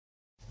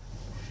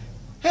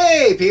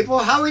Hey people,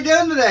 how we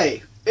doing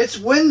today? It's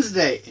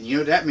Wednesday, and you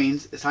know what that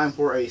means? It's time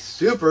for a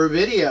super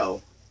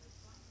video.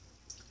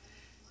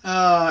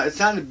 It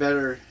sounded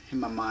better in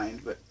my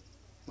mind, but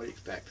what do you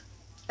expect?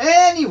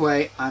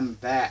 Anyway, I'm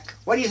back.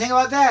 What do you think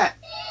about that?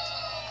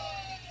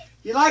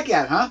 You like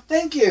that, huh?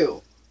 Thank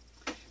you.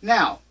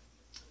 Now,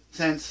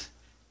 since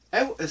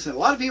a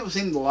lot of people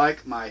seem to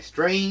like my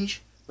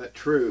strange but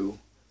true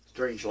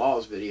Strange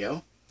Laws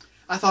video,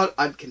 I thought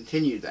I'd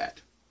continue that.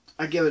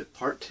 I'd give it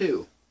part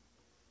 2.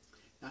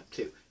 Not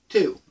 2.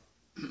 2.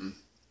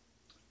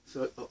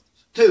 So,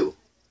 2.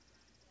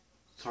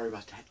 Sorry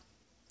about that.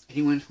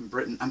 Anyone from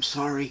Britain, I'm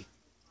sorry.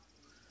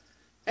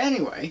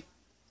 Anyway,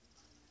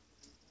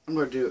 I'm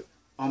going to do it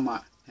on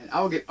my... And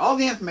I will get all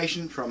the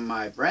information from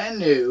my brand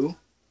new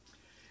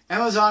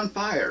Amazon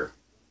Fire.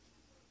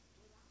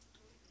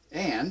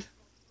 And,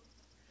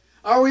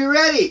 are we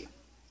ready?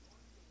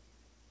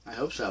 I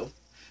hope so.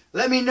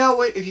 Let me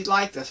know if you'd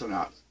like this or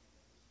not.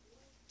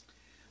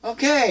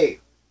 Okay.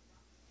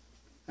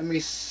 Let me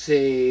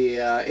see.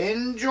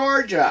 In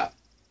Georgia,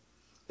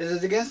 it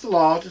is against the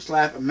law to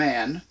slap a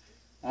man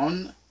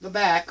on the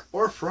back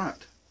or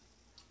front.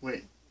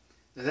 Wait,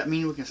 does that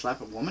mean we can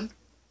slap a woman?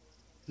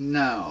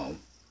 No.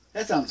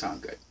 That doesn't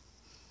sound good.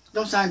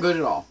 Don't sound good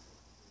at all.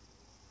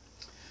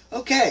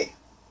 Okay.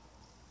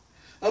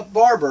 A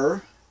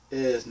barber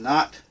is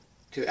not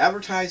to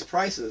advertise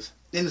prices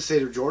in the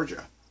state of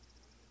Georgia.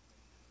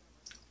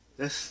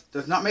 This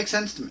does not make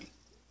sense to me.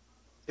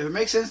 If it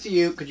makes sense to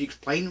you, could you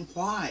explain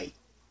why?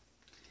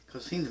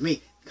 Because it seems to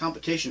me the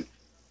competition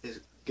is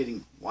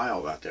getting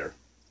wild out there.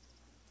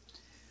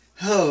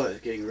 Oh, it's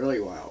getting really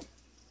wild.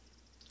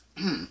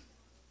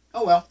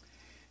 Oh well.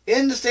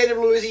 In the state of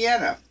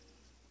Louisiana,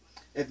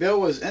 a bill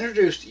was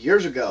introduced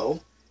years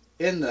ago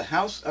in the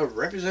House of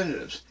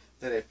Representatives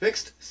that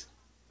fixed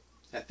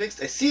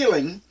a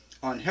ceiling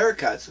on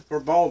haircuts for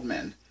bald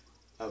men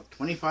of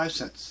 25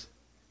 cents.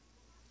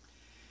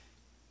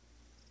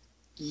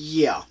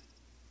 Yeah.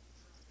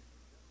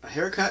 A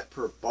haircut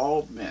per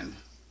bald men.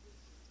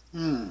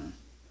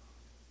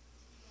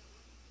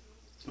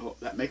 Well,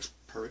 that makes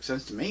perfect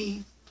sense to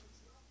me.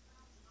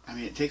 I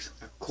mean, it takes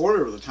a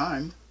quarter of the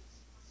time.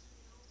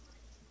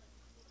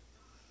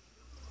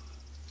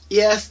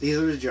 Yes, these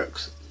are the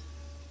jokes.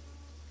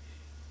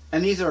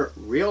 And these are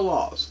real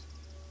laws.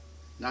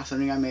 Not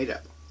something I made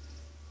up.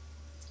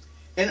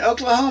 In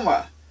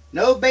Oklahoma,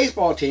 no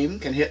baseball team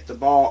can hit the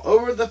ball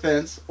over the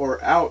fence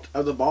or out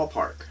of the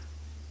ballpark.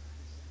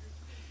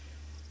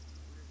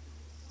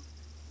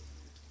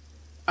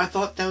 I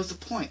thought that was the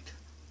point.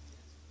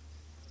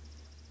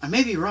 I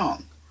may be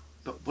wrong,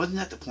 but wasn't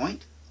that the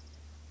point?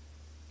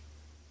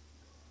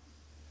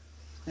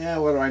 Yeah,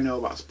 what do I know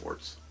about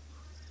sports?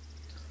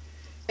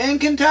 In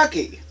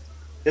Kentucky,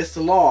 it's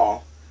the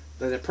law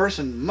that a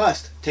person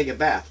must take a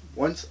bath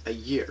once a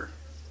year.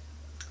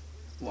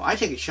 Well, I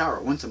take a shower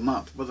once a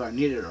month, whether I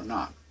need it or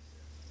not.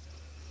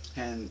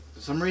 And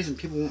for some reason,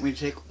 people want me to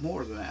take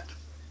more than that.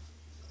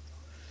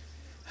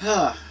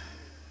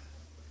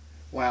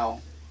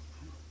 Well,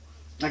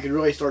 I could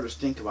really start to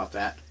think about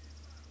that.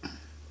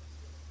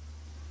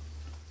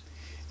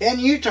 In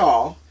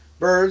Utah,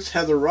 birds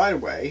have the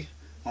right-of-way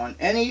on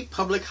any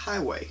public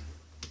highway.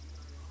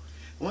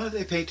 I wonder if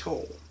they pay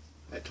toll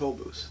at toll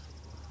booths.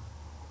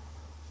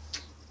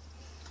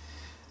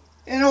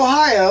 In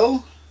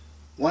Ohio,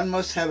 one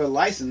must have a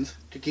license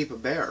to keep a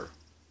bear.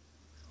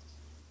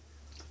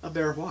 A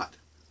bear what?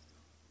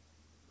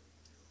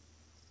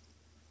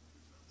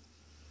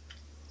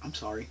 I'm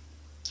sorry.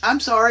 I'm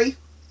sorry.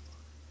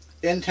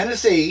 In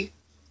Tennessee,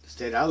 the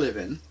state I live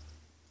in,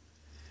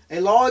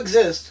 a law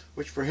exists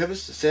which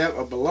prohibits the sale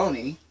of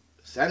bologna,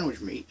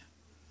 sandwich meat,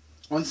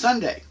 on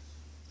Sunday.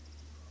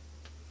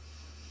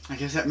 I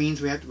guess that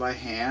means we have to buy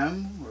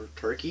ham or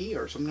turkey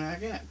or something like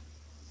that.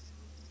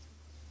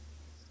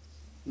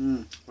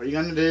 What are you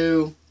going to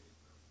do?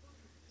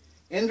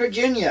 In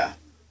Virginia,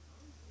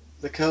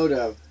 the Code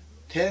of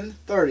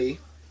 1030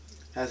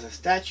 has a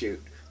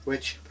statute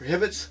which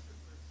prohibits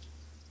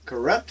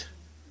corrupt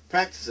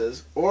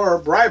practices or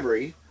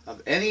bribery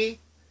of any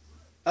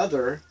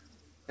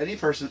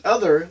person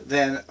other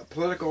than a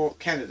political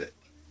candidate.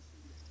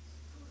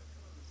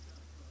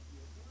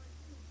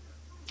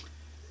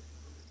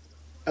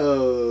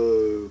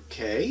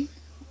 Okay.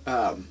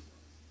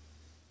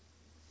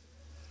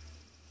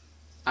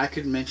 I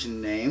could mention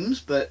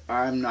names, but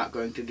I'm not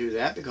going to do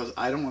that because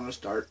I don't want to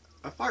start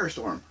a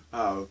firestorm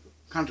of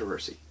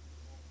controversy.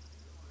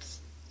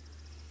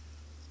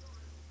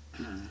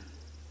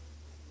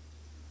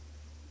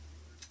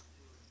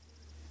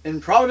 In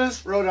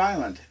Providence, Rhode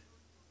Island,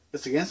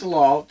 it's against the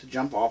law to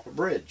jump off a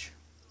bridge.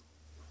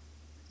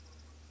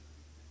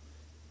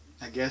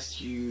 I guess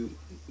you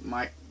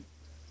might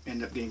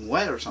end up getting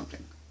wet or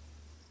something.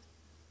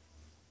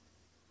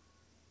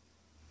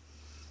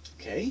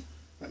 Okay,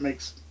 that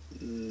makes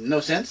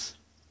no sense.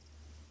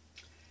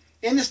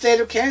 In the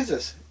state of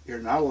Kansas, you're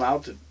not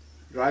allowed to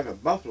drive a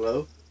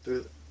buffalo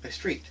through a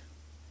street.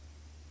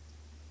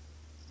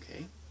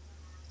 Okay.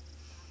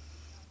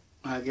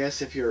 I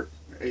guess if you'd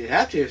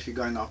have to if you're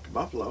going off to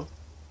Buffalo.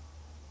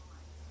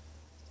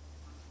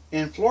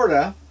 In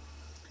Florida,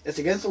 it's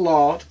against the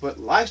law to put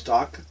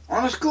livestock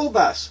on a school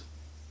bus.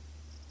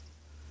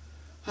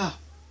 Huh.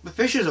 But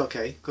fish is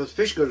okay, because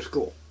fish go to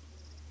school.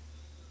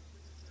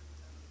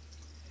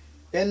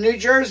 In New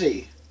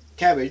Jersey,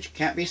 cabbage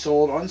can't be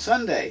sold on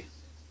Sunday.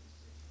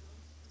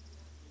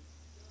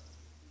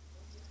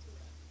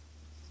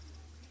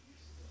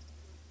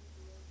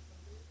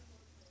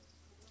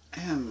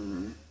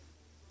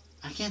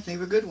 I can't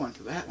think of a good one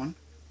for that one.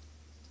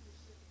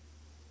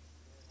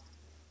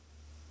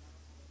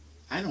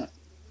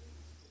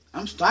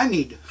 I'm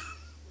stymied.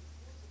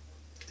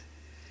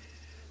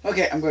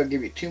 Okay, I'm going to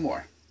give you two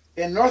more.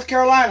 In North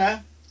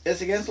Carolina,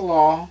 it's against the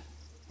law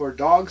for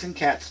dogs and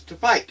cats to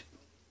fight.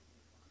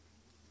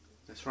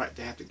 That's right,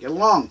 they have to get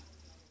along.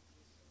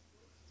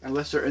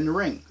 Unless they're in the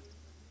ring.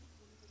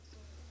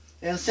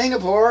 In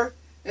Singapore,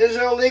 it is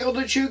illegal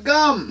to chew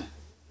gum.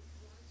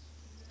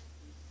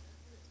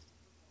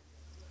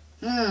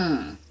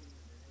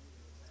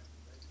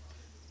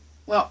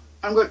 Well,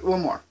 I'm good.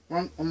 One more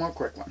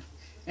quick one.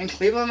 In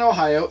Cleveland,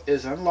 Ohio, it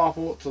is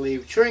unlawful to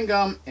leave chewing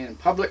gum in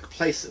public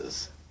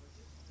places.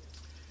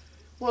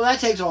 Well, that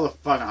takes all the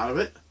fun out of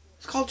it.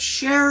 It's called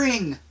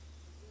sharing.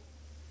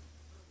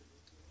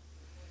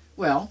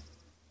 Well,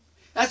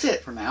 that's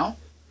it for now.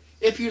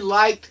 If you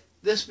liked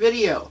this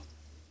video,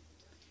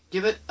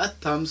 give it a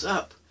thumbs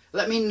up.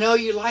 Let me know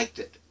you liked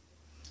it.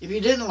 If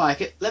you didn't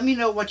like it, let me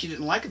know what you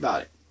didn't like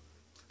about it.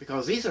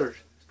 Because these are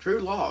true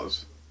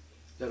laws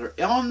that are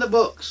on the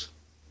books,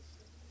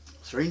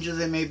 strange as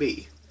they may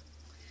be.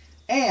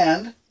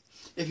 And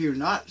if you're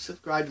not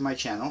subscribed to my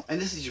channel, and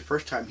this is your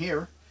first time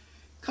here,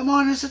 come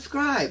on and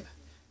subscribe.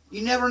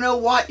 You never know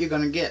what you're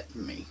going to get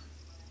from me.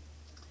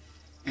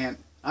 And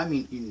I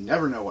mean, you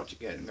never know what I'm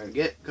going to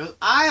get, because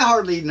I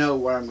hardly know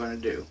what I'm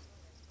going to do.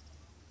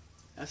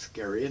 That's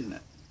scary, isn't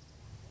it?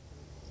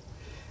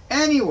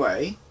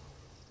 Anyway,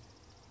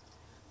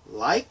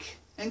 like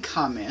and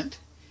comment.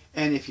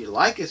 And if you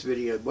like this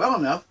video well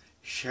enough,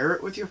 share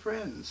it with your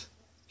friends.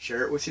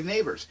 Share it with your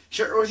neighbors.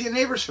 Share it with your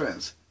neighbors'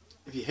 friends.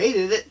 If you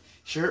hated it,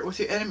 share it with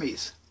your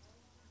enemies.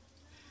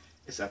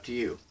 It's up to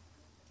you.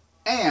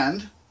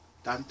 And,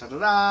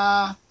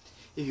 if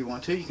you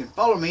want to, you can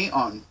follow me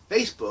on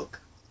Facebook,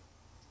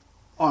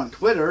 on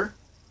Twitter,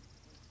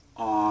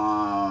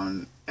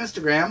 on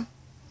Instagram,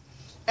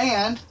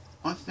 and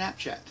on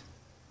Snapchat.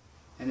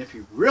 And if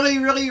you really,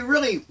 really,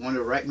 really want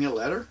to write me a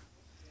letter,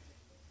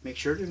 make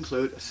sure to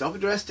include a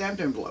self-addressed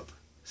stamped envelope.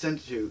 Send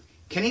it to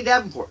Kenny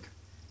Davenport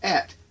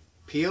at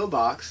P.O.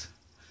 Box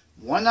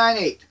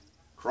 198,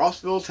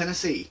 Crossville,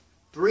 Tennessee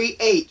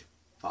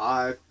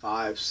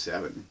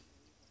 38557.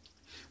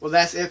 Well,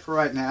 that's it for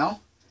right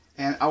now.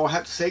 And I will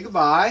have to say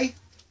goodbye.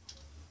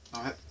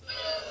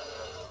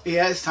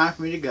 Yeah, it's time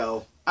for me to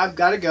go. I've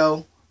got to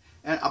go.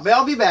 And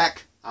I'll be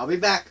back. I'll be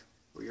back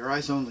for your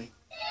eyes only.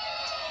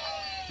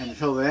 And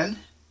until then,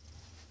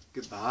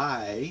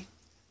 goodbye.